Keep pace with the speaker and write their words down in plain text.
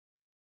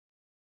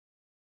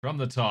From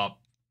the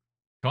top,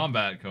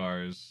 combat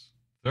cars,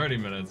 30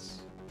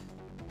 minutes.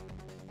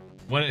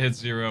 When it hits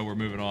 0, we're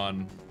moving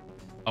on.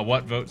 A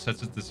what vote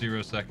sets it to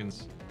 0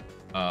 seconds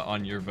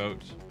on your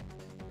vote.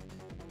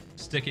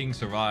 Sticking,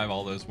 survive,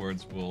 all those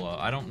words will...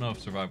 I don't know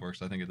if survive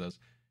works. I think it does.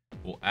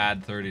 We'll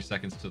add 30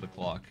 seconds to the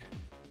clock.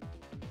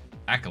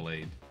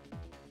 Accolade.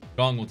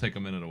 Gong will take a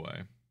minute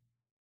away.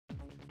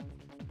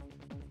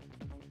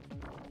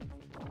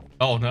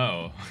 Oh,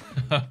 no.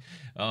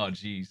 Oh,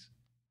 jeez.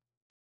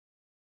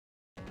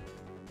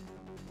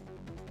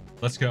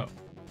 Let's go.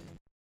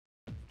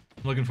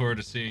 I'm looking forward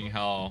to seeing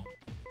how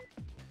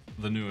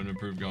the new and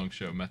improved Gong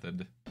Show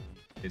method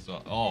is.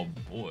 Oh,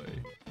 boy.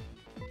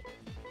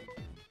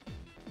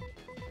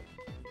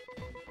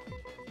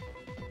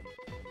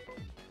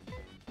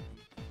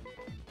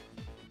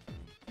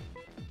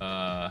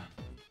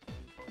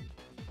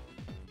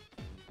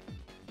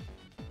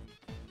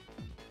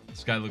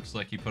 This guy looks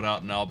like he put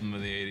out an album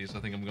in the 80s. I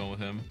think I'm going with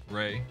him.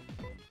 Ray.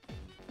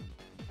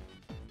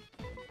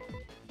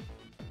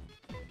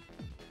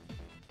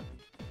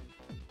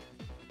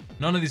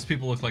 None of these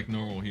people look like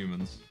normal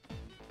humans.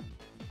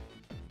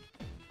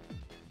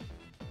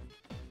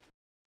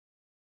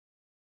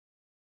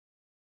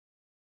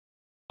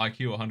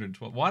 IQ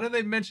 112. Why did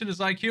they mention his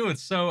IQ?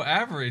 It's so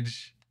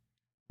average.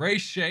 Ray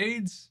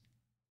Shades?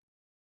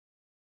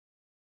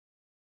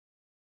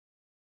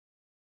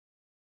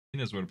 He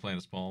knows where to plant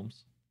his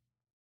palms.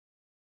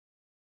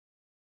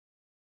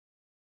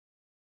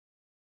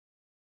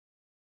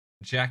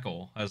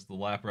 Jackal has the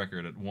lap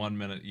record at 1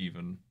 minute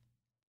even.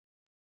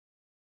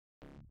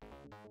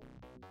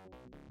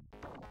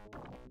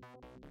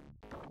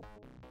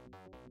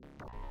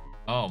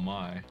 Oh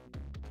my.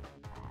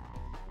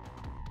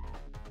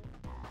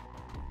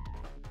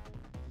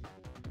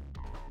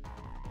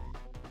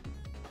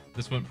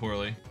 This went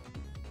poorly.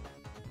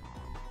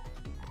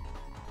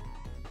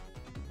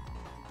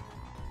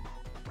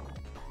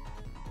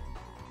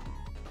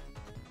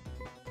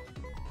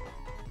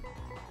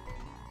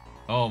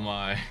 Oh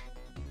my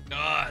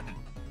god.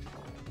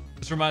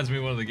 This reminds me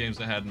of one of the games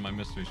I had in my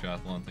mystery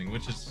triathlon thing,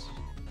 which is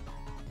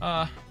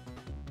gonna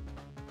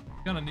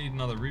need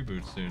another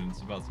reboot soon.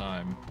 It's about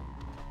time.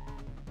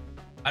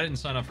 I didn't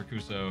sign up for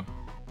Kuso.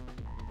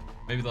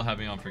 Maybe they'll have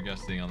me on for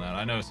guesting on that.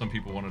 I know some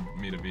people wanted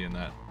me to be in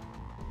that.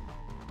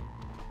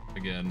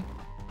 Again.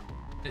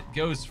 It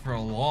goes for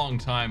a long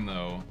time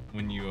though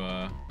when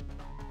you're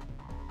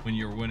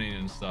winning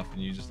and stuff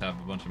and you just have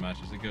a bunch of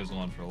matches. It goes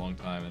on for a long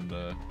time, and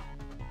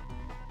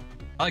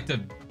I like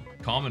to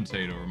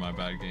commentate over my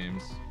bad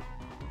games.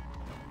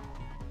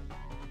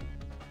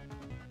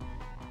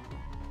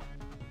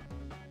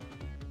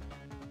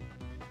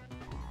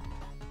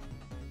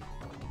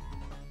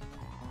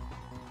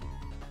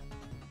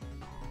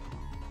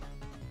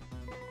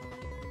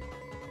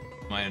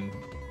 Am I in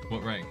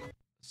what rank?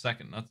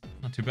 Second.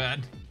 Not too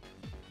bad.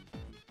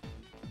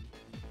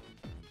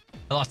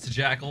 I lost to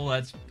Jackal.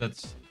 That's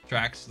Trax.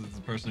 That's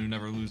the person who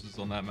never loses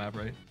on that map,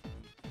 right?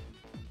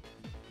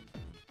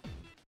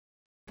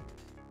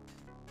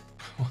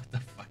 What the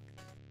fuck?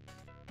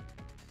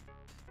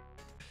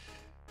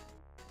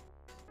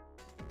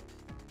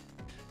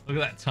 Look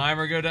at that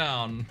timer go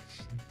down.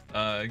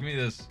 Give me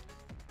this.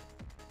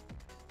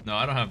 No,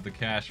 I don't have the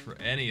cash for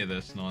any of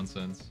this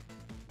nonsense.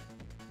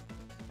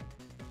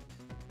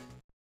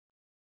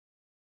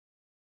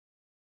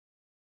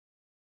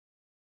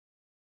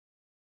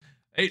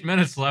 Eight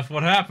minutes left.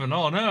 What happened?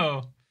 Oh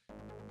no.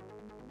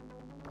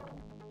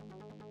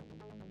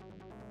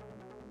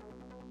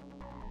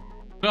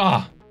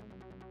 Ah.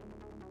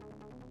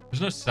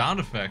 There's no sound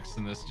effects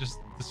in this, just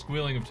the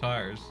squealing of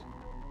tires.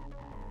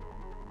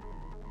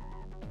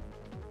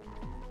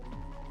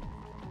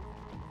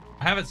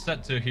 I have it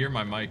set to hear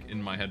my mic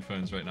in my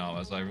headphones right now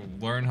as I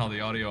learn how the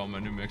audio on my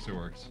new mixer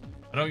works.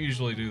 I don't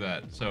usually do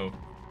that, so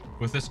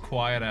with this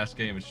quiet ass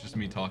game, it's just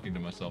me talking to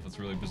myself. It's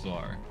really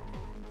bizarre.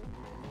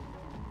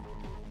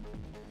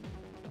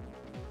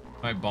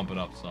 Might bump it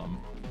up some.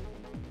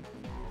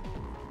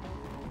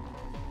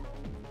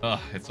 Ugh,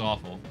 it's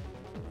awful.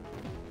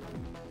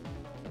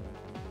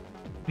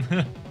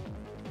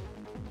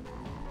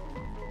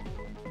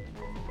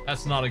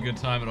 That's not a good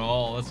time at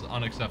all. That's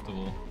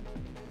unacceptable.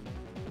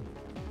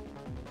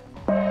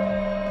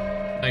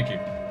 Thank you.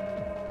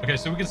 Okay,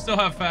 so we can still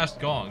have fast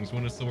gongs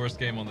when it's the worst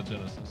game on the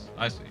Genesis.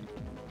 I see.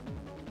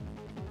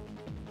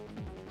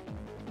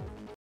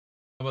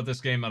 How about this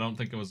game? I don't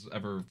think it was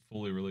ever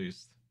fully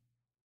released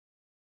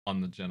on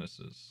the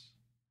Genesis.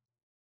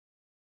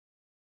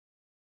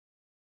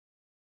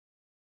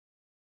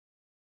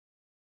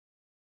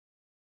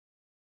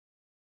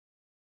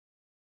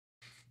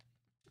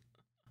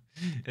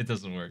 It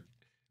doesn't work.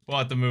 We'll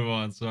have to move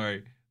on.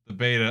 Sorry. The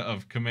beta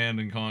of Command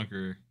and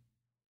Conquer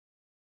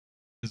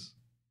is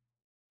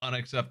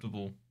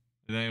unacceptable.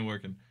 It ain't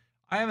working.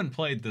 I haven't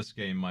played this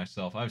game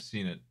myself. I've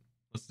seen it.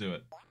 Let's do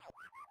it.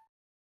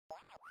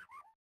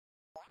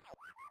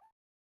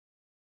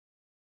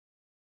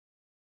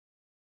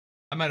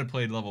 I might have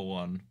played level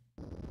 1.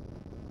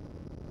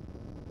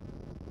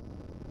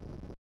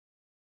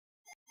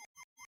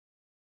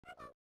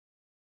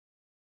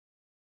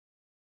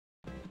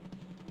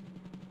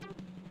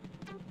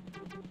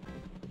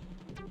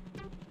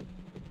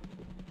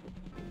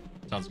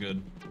 Sounds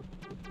good.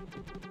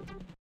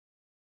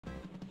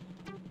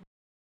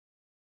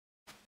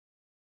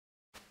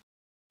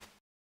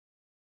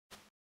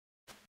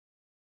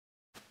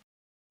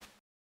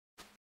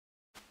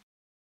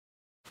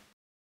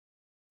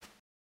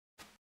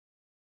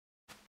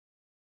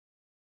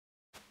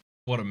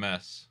 What a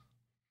mess.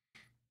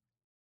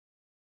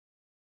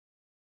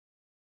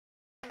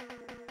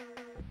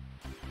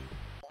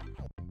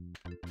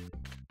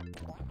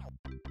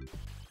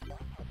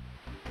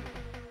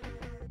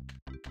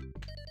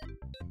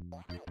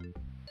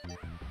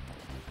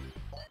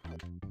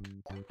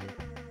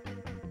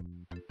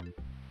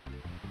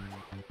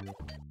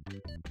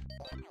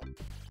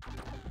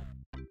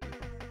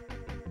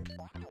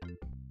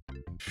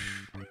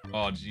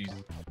 Oh, jeez.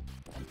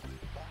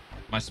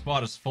 My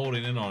spot is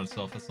folding in on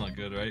itself. That's not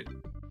good, right?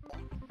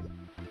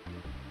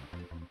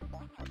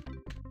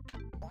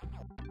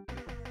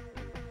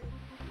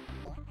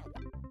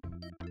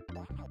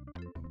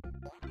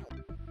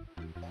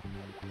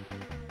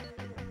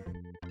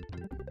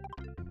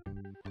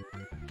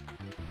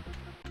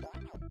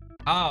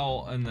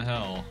 How in the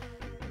hell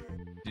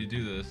do you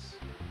do this?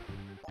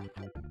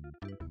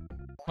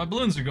 My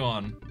balloons are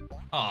gone.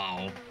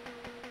 Oh.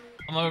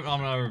 I'm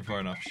not over far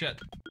enough. Shit.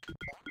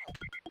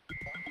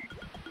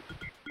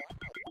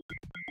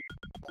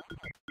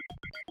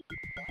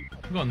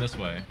 I'm going this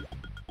way.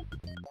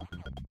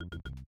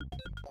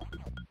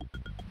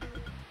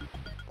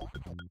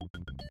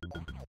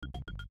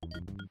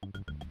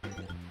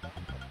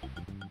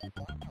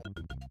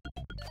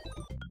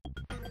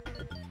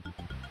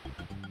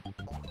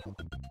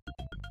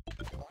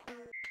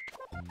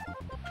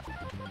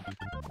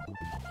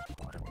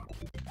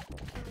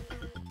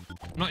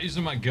 I'm not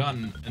using my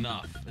gun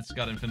enough. It's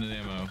got infinite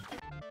ammo.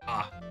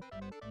 Ah.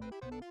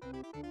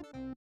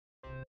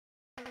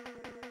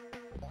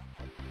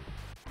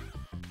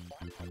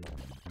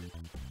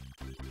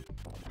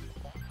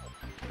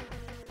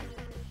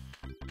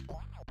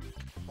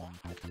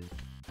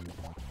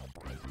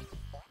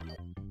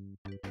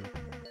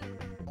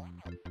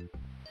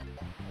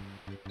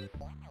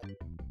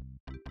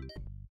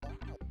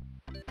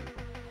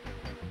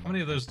 How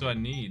many of those do I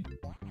need? Do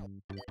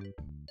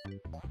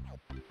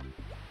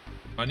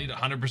I need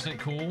 100%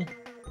 cool?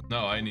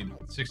 No, I need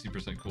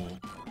 60% cool.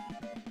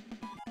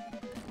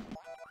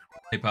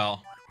 Hey,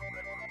 pal.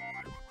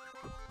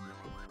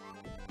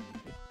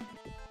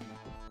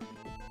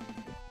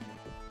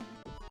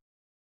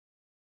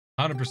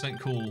 "100%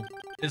 cool"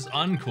 is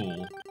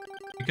uncool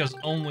because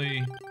only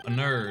a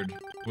nerd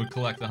would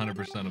collect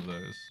 100% of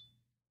those.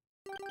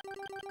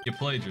 You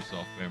played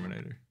yourself,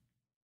 Faminator.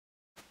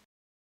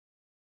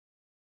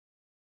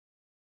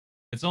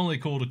 It's only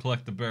cool to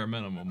collect the bare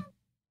minimum.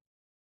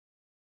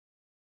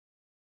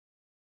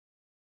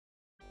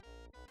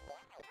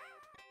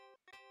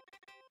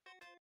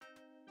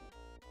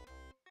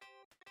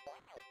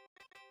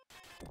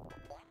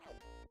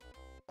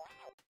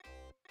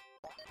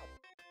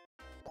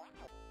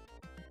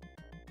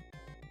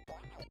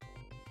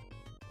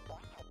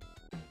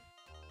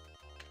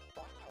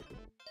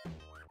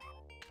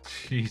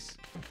 Jeez.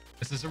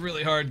 This is a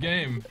really hard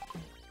game,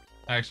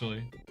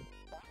 actually.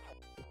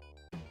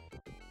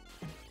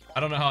 I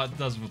don't know how it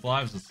does with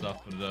lives and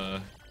stuff,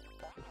 but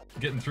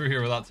getting through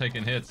here without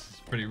taking hits is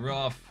pretty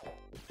rough.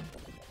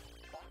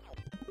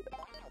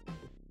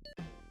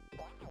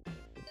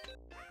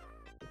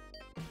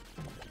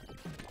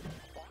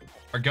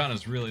 Our gun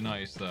is really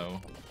nice, though.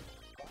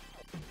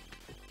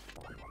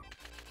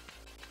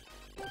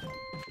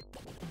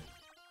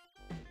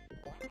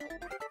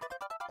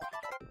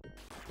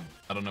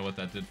 I don't know what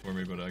that did for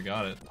me, but I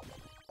got it.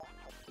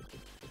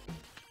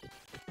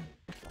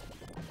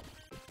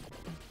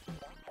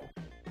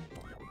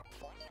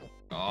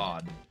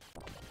 God.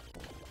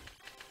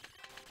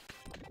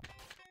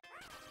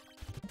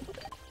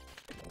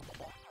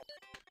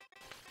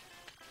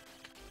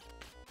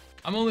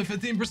 I'm only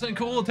 15%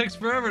 cool. It takes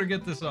forever to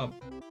get this up.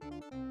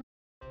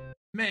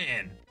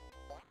 Man.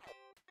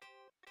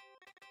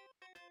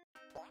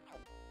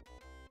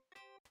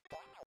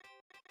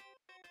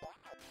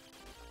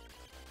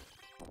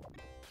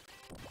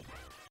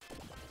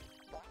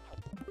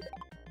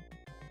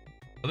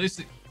 At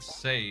least it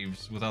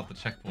saves without the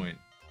checkpoint.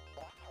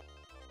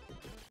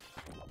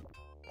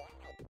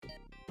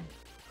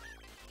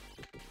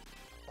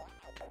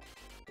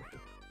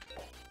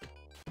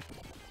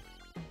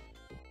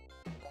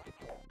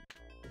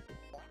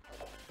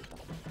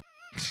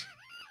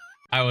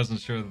 I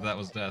wasn't sure that that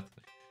was death.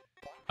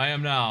 I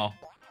am now.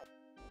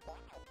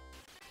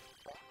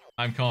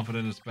 I'm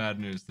confident it's bad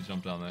news to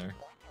jump down there.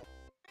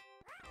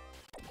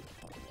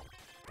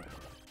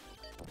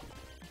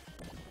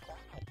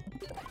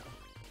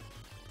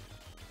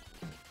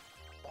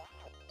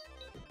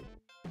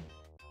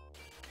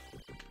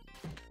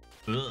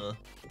 Ugh.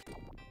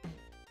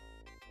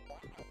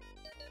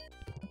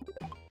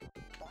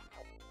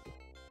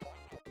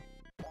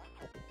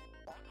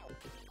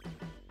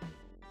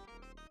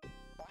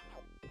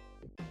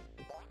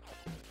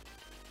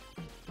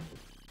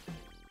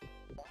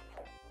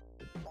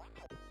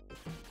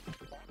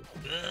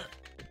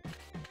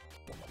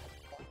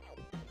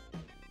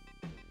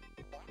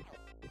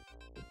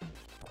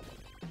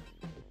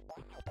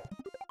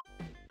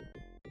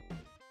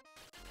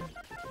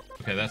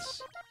 Okay,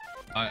 that's...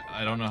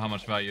 I don't know how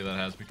much value that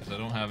has because I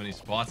don't have any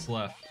spots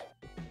left.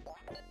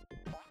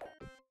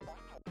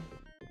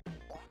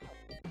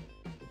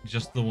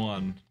 Just the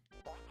one.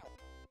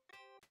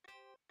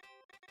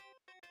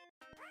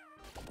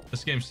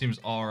 This game seems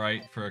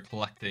alright for a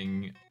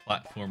collecting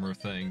platformer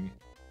thing.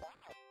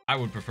 I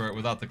would prefer it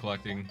without the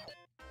collecting.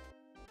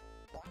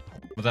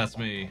 But that's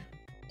me.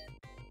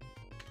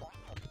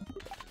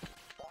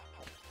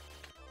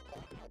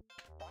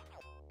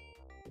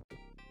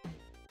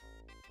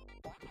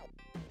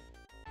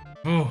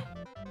 Oh.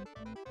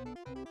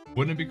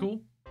 Wouldn't it be cool?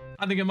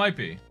 I think it might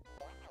be.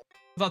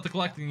 Without the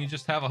collecting, you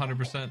just have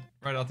 100%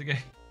 right out the gate.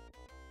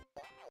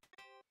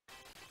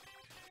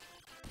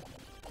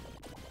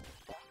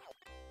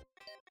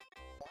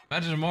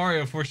 Imagine a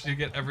Mario forced you to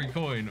get every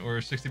coin, or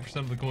 60%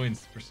 of the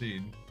coins to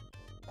proceed.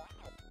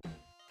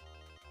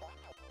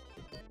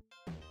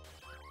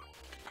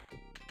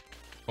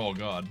 Oh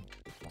god.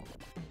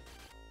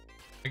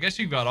 I guess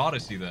you got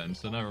Odyssey then,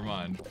 so never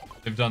mind.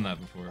 They've done that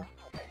before.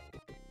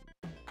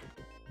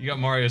 You got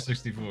Mario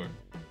 64.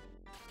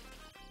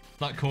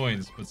 Not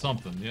coins, but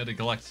something. You had to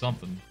collect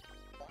something.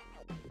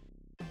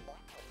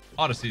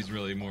 Odyssey's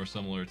really more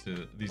similar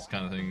to these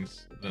kind of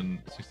things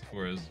than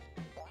 64 is.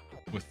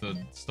 With the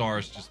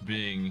stars just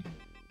being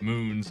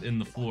moons in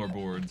the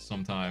floorboards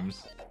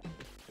sometimes.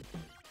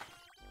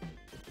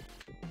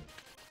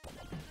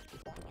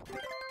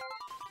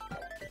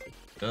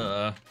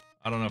 I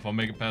don't know if I'll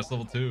make it past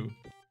level 2.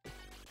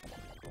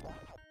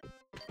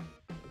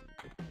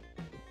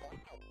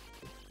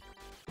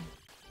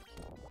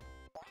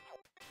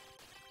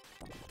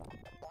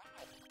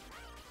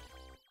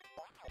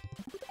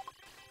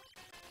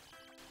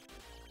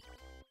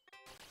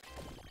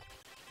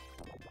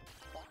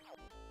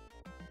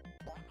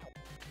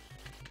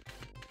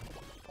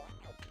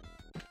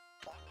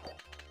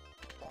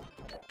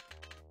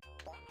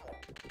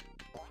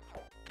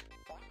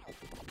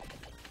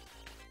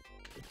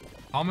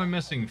 How am I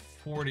missing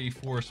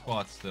 44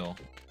 spots still?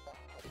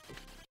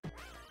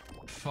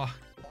 Fuck.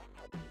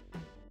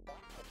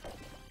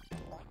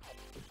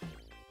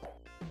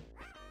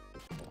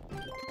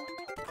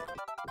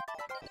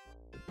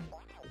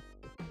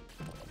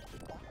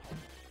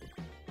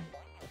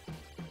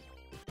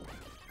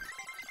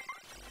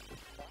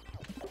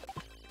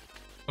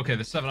 Okay,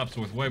 the 7-up's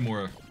worth way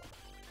more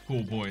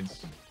cool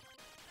points.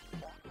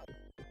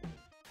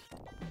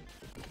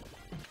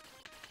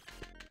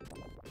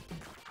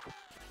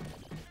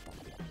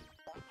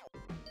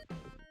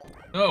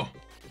 No!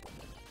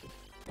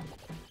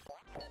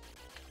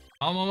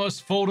 I'm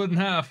almost folded in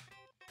half.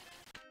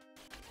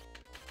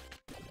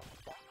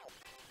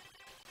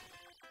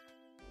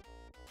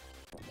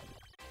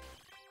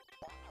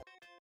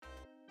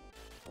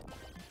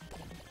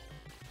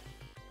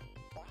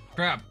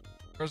 Crap.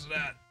 Where's it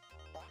at?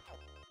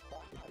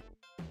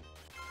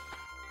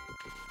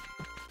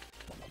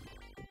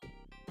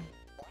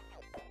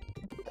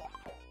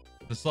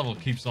 This level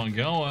keeps on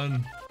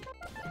going.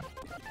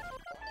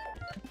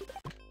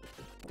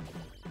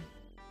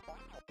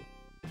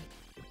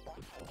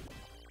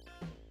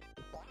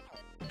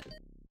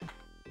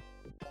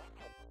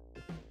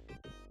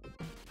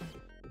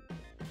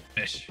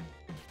 Fish.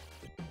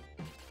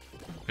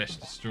 Fish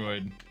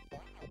destroyed.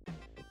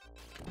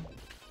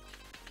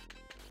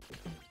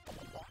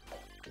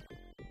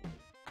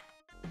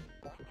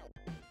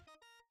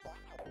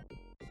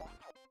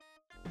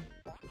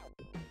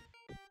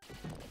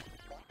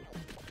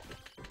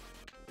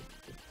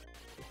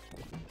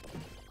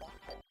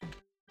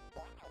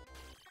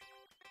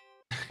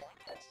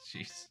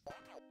 Jeez.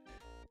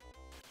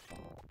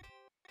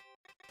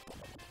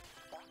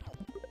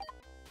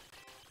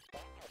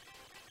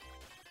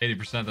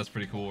 %, that's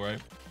pretty cool, right?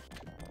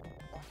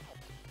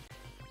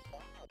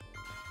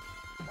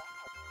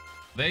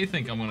 They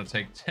think I'm gonna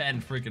take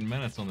 10 freaking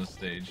minutes on this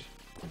stage.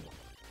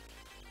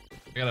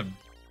 I gotta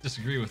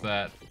disagree with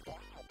that.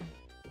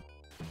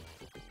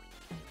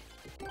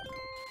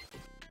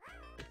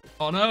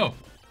 Oh no!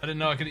 I didn't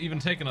know I could even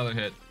take another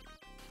hit.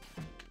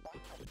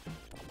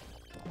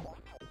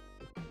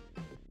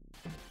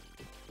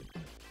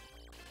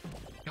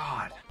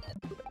 God.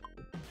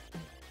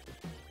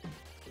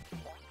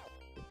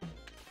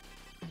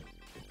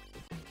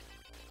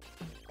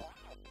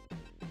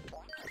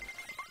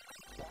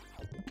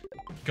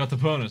 Got the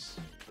bonus.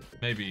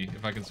 Maybe,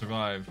 if I can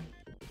survive.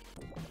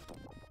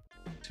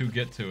 To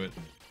get to it.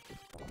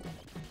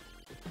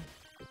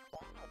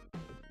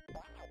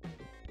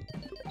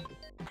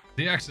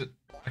 The exit.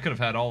 I could have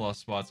had all those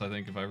spots, I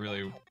think, if I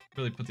really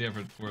put the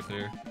effort forth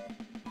here.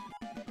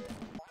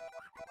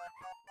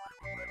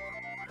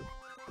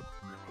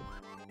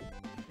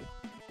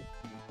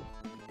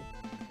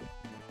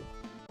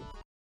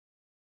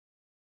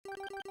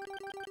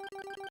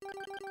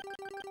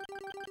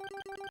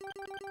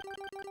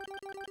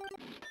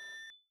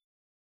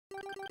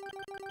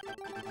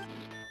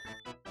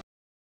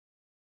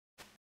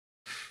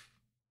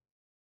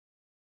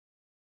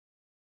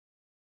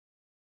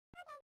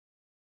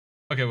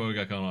 Okay, what we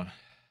got going on?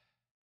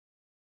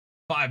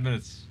 5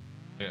 minutes.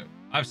 Okay.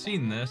 I've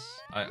seen this.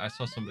 I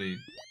saw somebody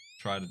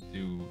try to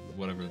do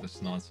whatever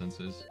this nonsense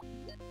is.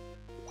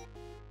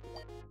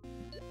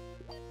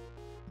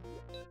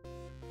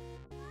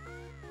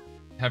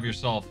 Have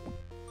yourself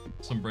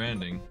some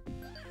branding,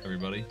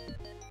 everybody.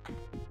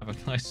 Have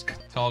a nice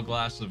tall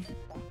glass of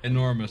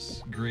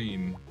enormous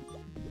green.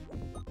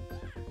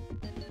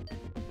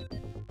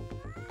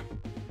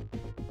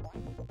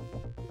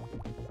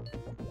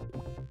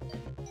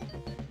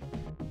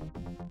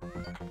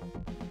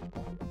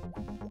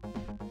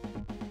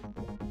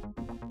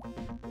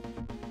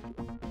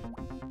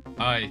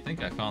 I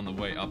think I found the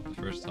way up the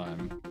first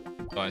time.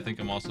 So I think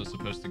I'm also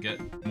supposed to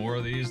get more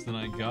of these than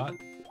I got.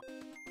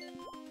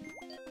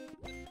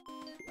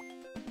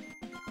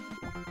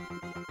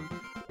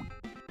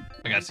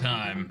 I got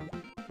time.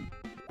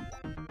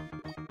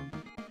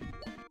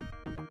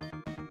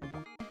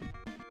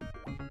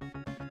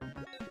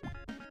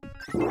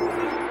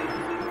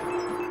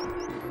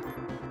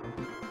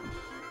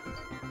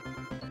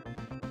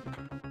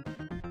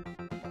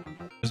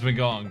 It's been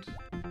gonged.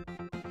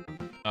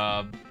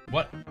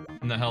 What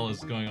in the hell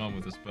is going on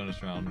with this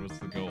bonus round? What's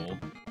the goal?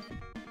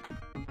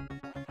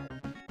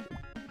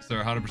 Is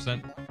there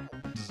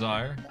 100%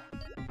 desire?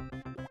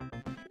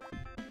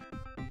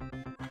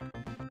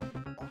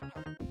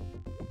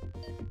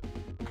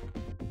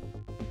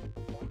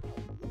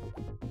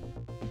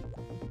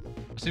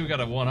 I see we got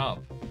a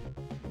 1-up.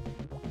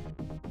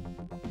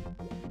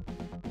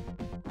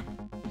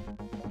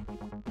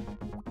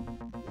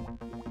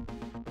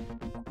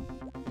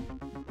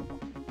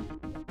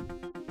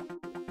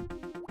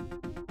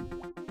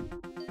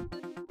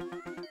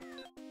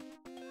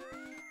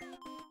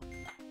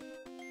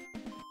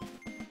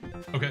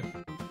 Okay.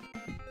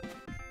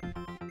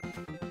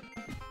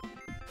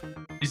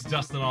 He's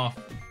dusting off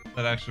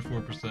that extra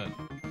 4%.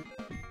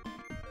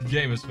 The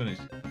game is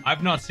finished.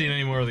 I've not seen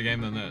any more of the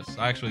game than this.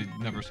 I actually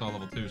never saw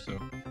level 2, so...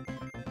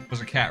 There's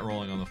a cat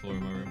rolling on the floor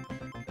in my room.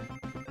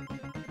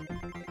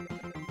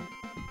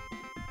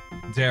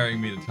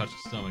 Daring me to touch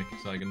his stomach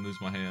so I can lose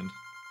my hand.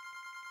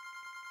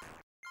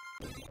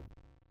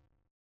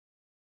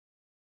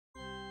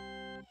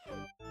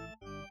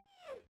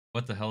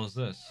 What the hell is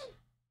this?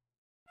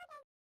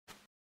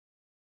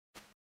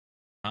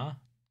 Huh?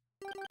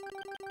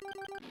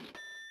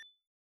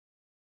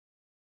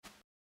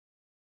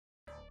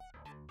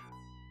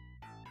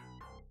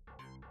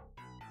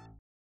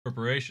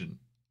 Preparation.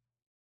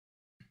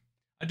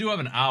 I do have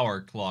an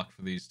hour clock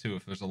for these too.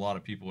 If there's a lot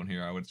of people in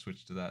here, I would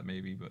switch to that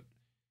maybe, but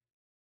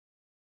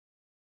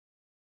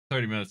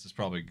 30 minutes is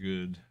probably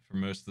good for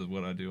most of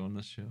what I do on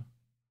this show.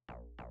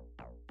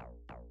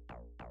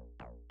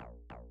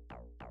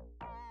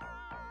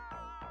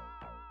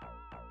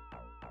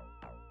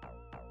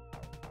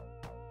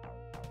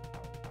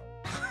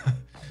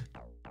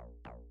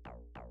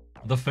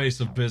 The face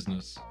of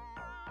business.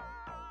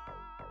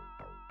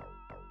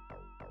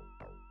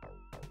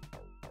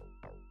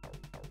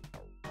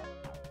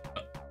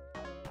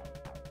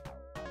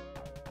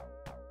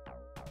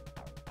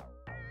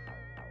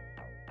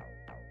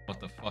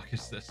 What the fuck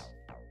is this?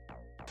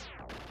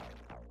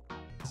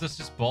 Is this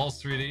just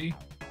Balls 3D?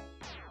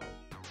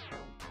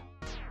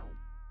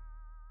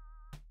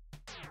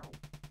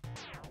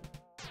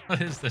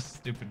 What is this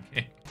stupid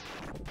game?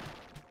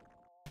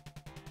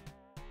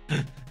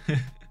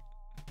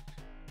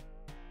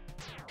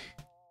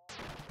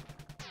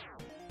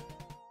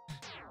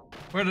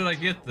 Where did I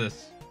get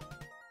this?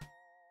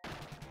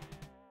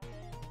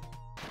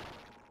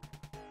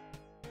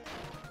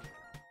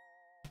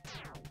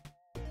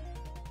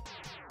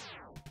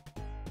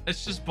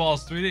 It's just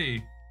Balls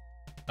 3D.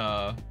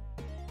 Or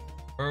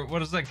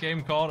what is that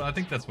game called? I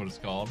think that's what it's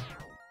called.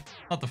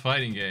 Not the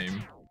fighting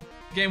game.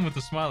 The game with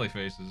the smiley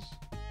faces.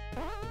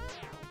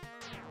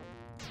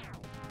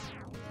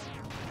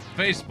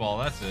 Baseball,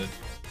 that's it.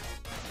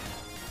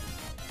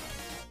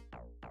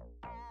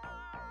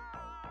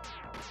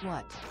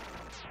 What?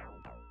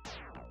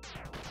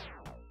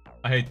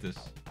 I hate this.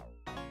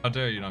 How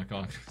dare you not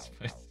Gong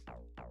space?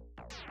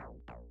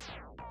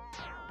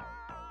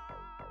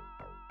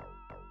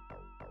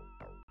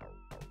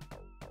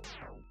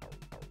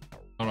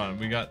 Hold on,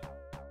 we got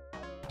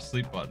a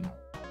sleep button.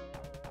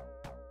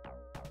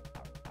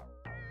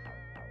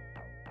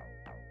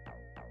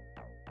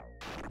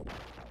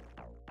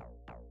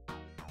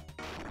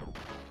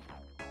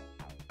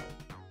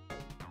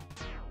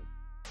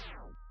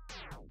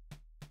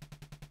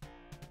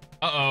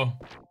 Uh-oh.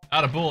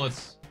 Out of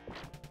bullets.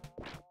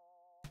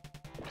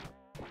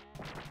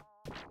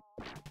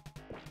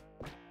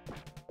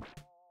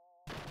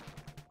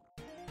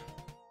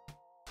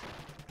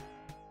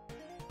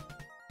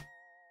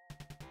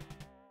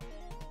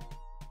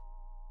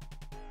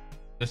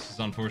 This is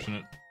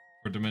unfortunate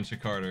for Dementia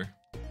Carter.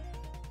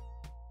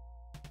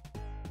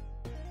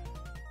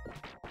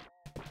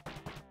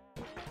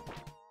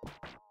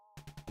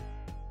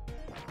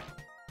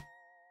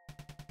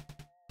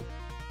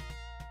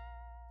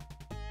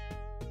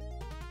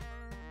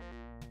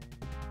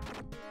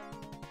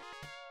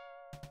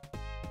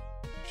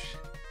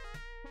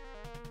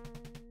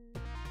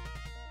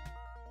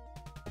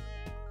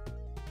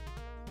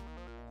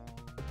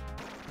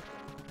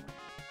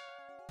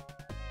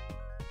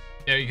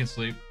 Yeah, you can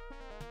sleep.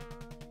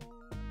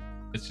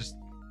 It's just...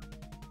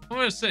 I'm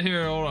gonna sit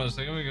here, hold on a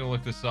second, I'm gonna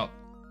look this up.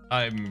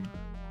 I'm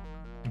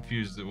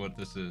confused at what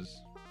this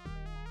is.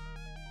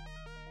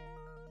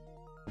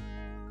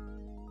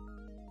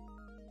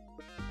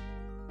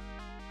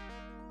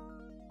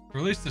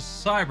 Released a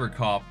cyber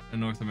cop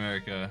in North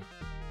America.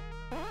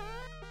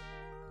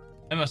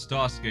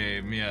 MS-DOS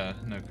game, yeah,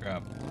 no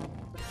crap.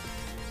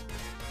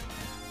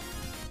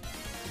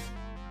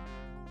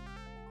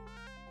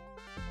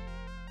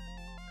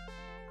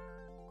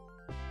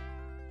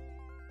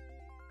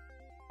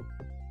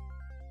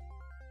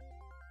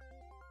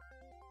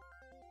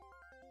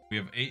 We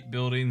have 8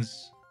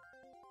 buildings.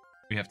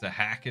 We have to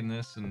hack in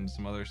this and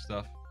some other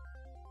stuff.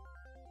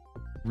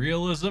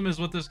 Realism is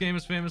what this game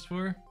is famous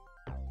for.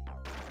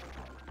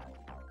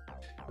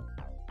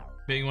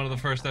 Being one of the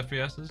first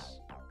FPSs.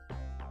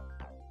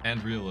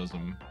 And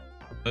realism.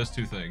 Those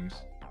two things.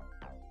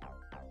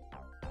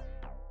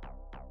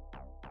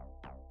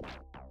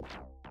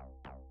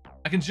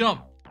 I can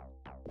jump!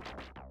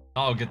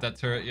 I'll get that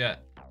turret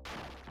yet.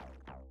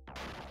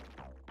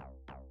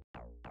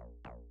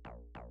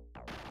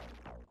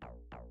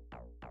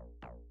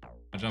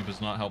 My jump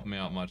is not helping me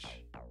out much.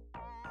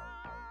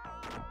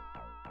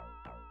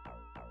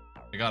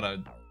 I got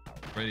a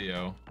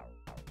radio.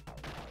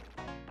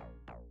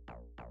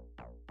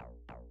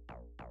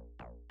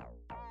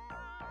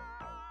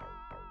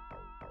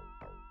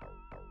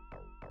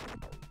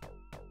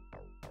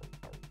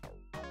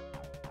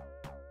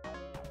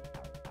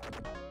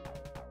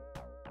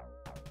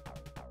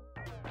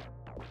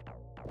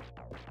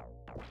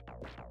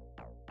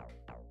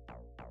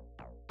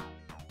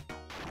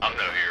 I'm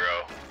no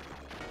hero.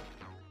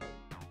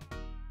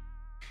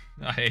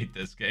 I hate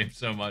this game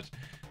so much.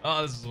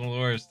 Oh, this is one of the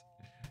worst.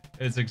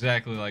 It's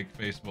exactly like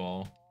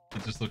Baseball.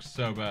 It just looks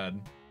so bad.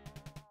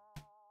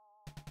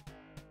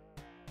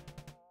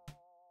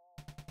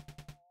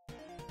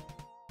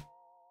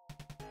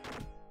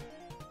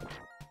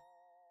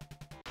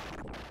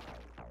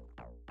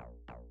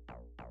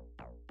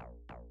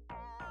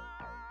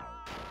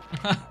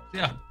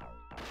 Yeah.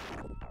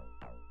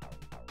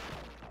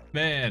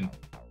 Man.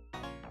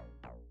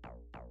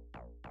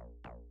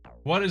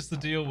 What is the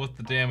deal with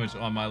the damage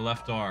on my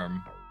left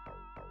arm?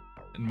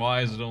 And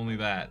why is it only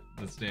that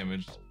that's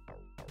damaged?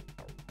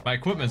 My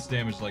equipment's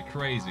damaged like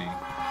crazy.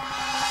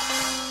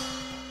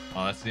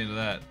 Oh, that's the end of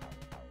that.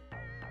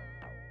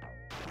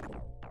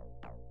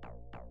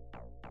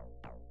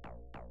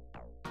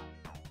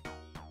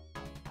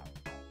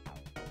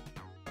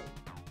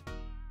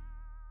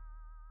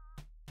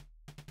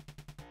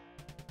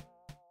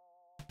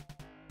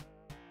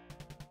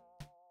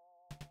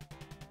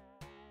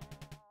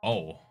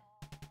 Oh.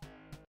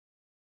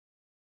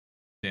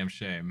 Damn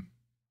shame.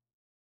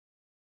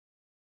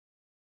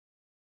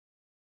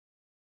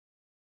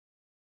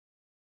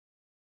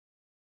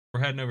 We're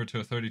heading over to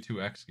a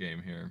 32X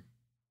game here.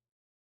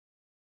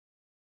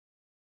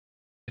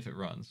 If it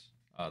runs.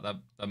 That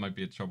might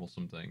be a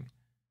troublesome thing.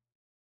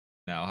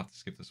 Now I'll have to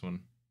skip this one.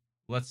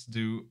 Let's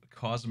do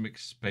Cosmic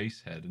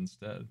Spacehead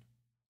instead.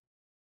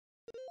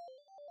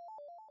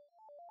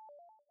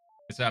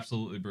 It's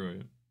absolutely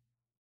brilliant.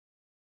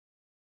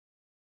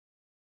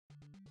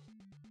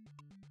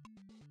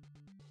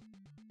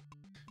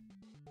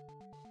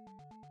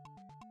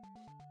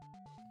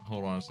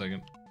 Hold on a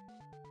second.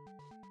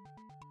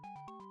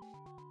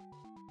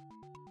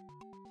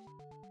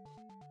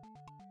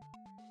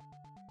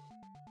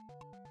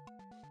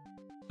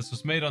 This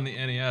was made on the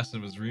NES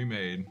and was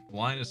remade.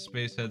 Linus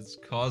Spacehead's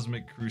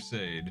Cosmic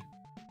Crusade.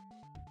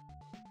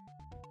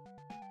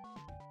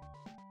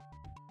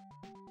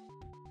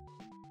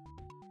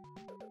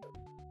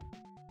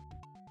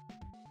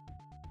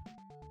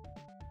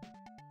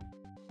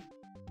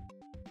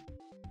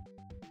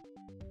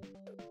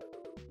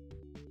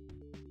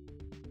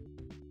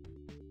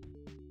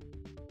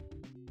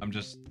 I'm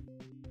just...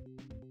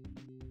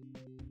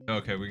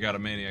 Okay, we got a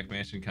Maniac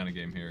Mansion kind of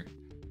game here.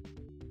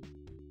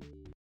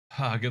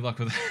 Ah, good luck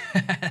with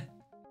that.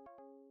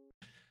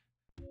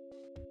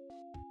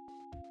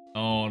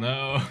 Oh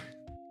no.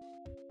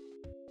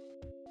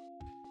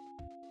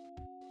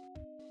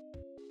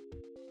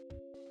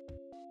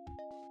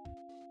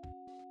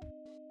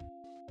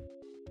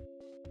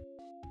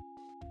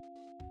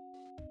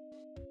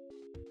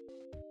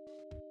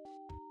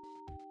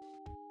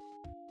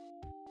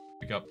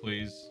 Pick up,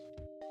 please.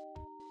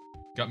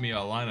 Got me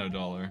a Lino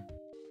dollar.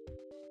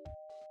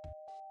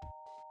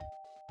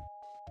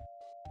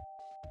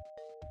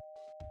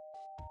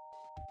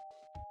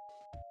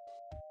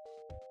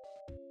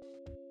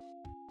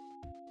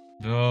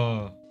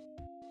 Duh.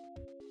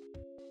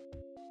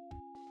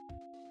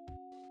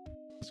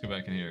 Let's go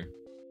back in here.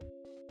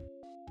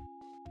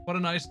 What a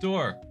nice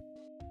door.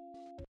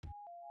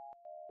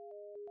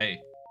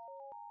 Hey.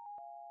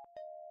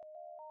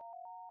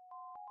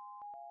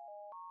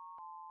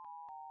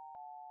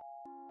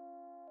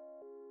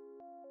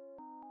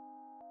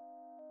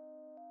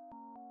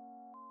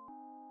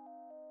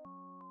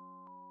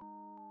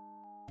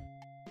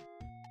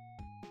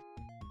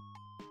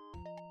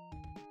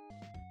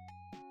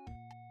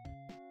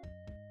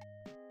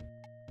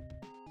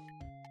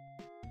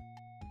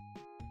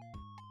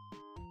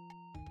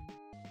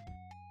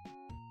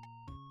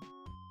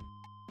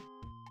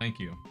 Thank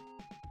you.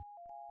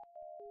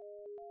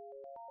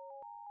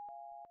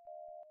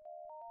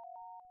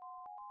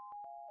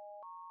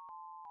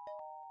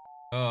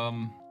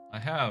 I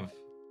have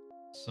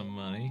some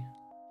money.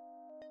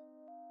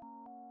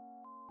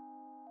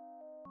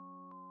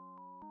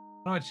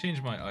 How do I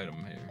change my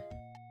item here?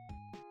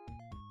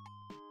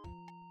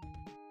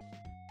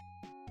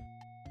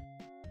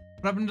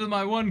 What happened to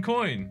my 1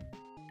 coin?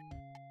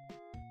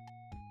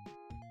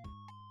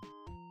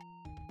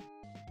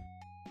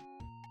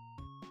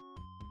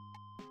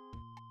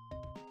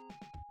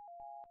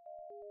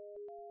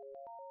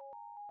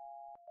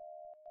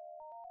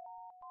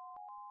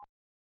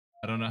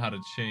 I don't know how to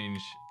change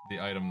the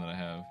item that I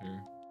have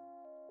here.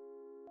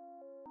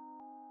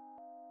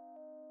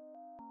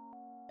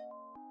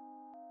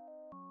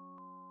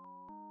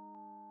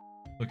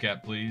 Look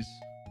at, please.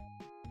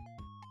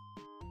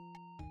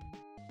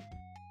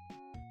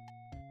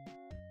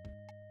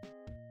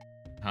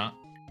 Huh?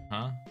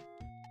 Huh?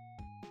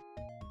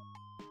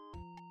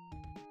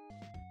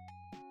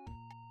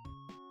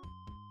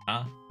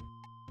 Huh?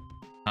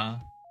 Huh?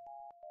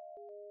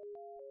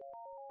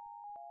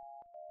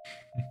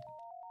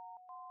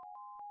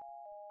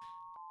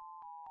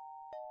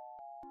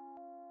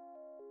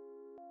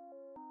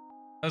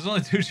 That's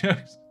only 2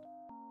 jokes.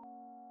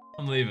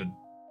 I'm leaving.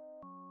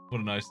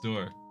 What a nice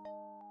door.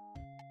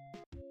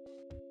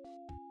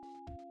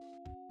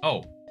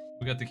 Oh,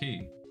 we got the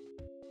key.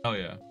 Oh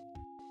yeah.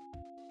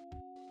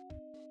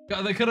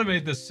 God, they could have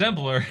made this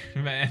simpler,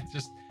 man.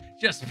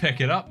 Just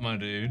pick it up, my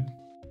dude.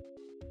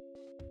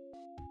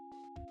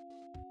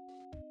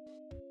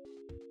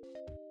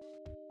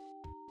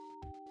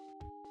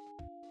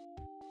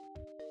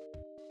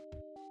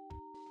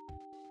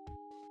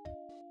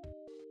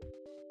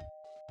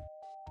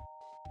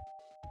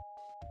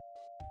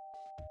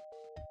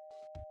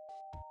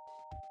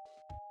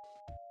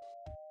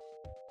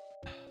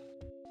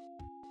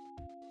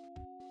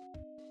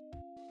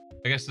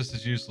 I guess this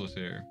is useless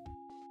here.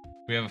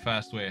 We have a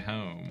fast way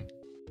home.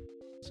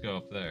 Let's go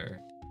up there.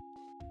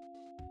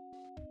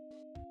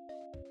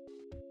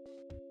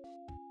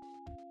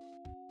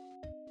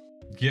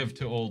 Give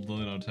to old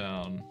Lino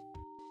Town.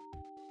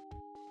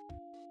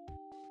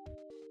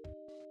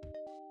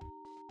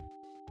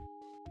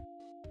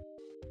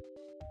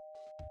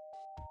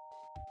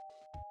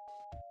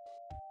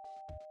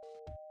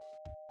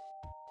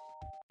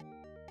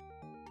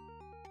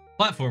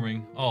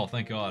 Platforming. Oh,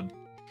 thank God.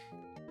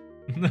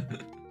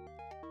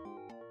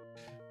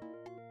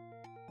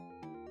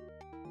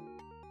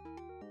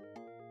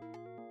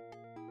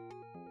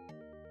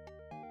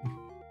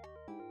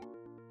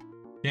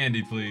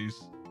 Candy, please.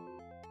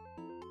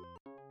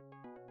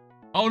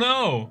 Oh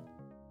no!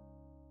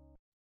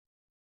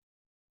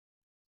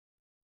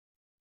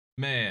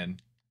 Man.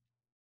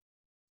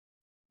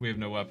 We have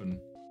no weapon.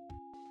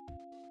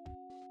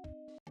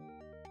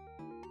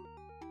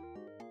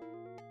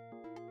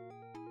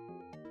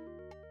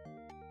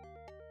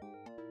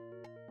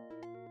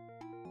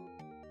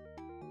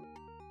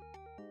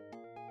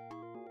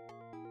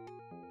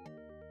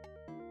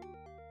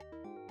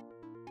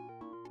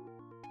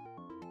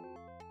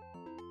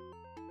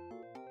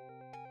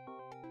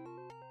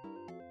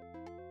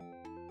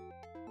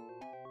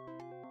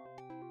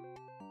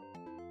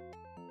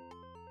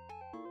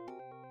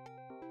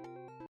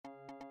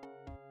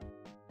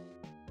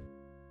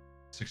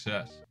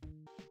 Success.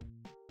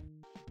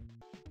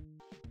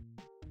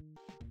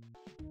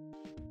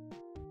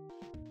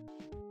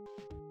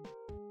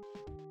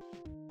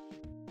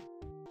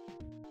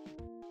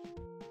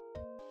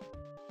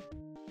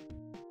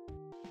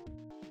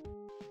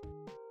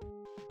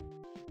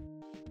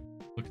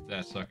 Look at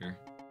that sucker.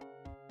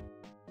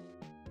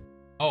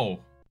 Oh,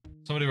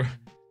 somebody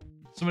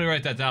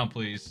write that down,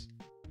 please.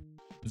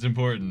 It's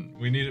important.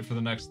 We need it for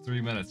the next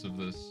 3 minutes of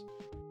this.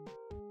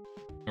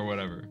 Or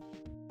whatever.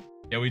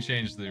 Yeah, we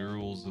changed the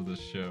rules of this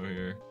show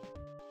here.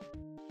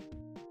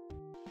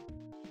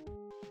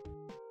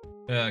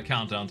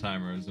 Countdown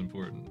timer is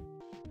important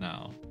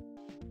now.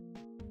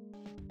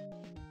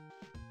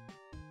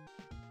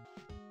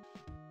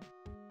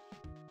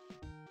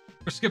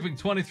 We're skipping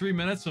 23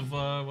 minutes of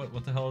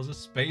what the hell is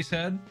this?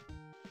 Spacehead?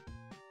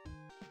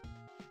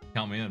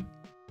 Count me in.